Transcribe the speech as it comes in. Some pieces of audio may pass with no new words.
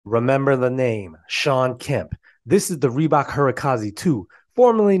Remember the name, Shawn Kemp. This is the Reebok Hurrikaze II,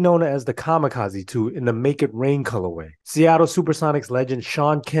 formerly known as the Kamikaze II in the Make It Rain colorway. Seattle Supersonics legend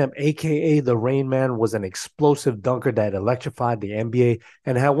Shawn Kemp, aka the Rain Man, was an explosive dunker that electrified the NBA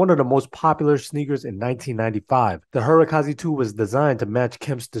and had one of the most popular sneakers in 1995. The Hurrikaze II was designed to match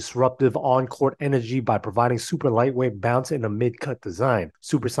Kemp's disruptive on-court energy by providing super lightweight bounce in a mid-cut design.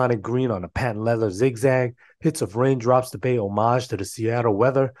 Supersonic green on a patent leather zigzag, hits of raindrops to pay homage to the Seattle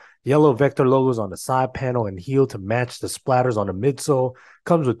weather, yellow vector logos on the side panel and heel to match the splatters on the midsole,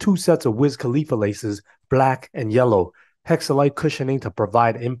 comes with two sets of Wiz Khalifa laces, black and yellow, hexalite cushioning to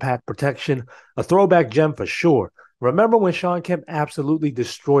provide impact protection, a throwback gem for sure. Remember when Shawn Kemp absolutely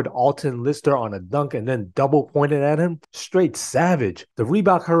destroyed Alton Lister on a dunk and then double pointed at him? Straight savage. The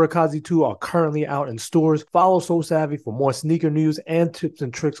Reebok Hurrikaze 2 are currently out in stores. Follow SoleSavy for more sneaker news and tips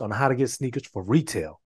and tricks on how to get sneakers for retail.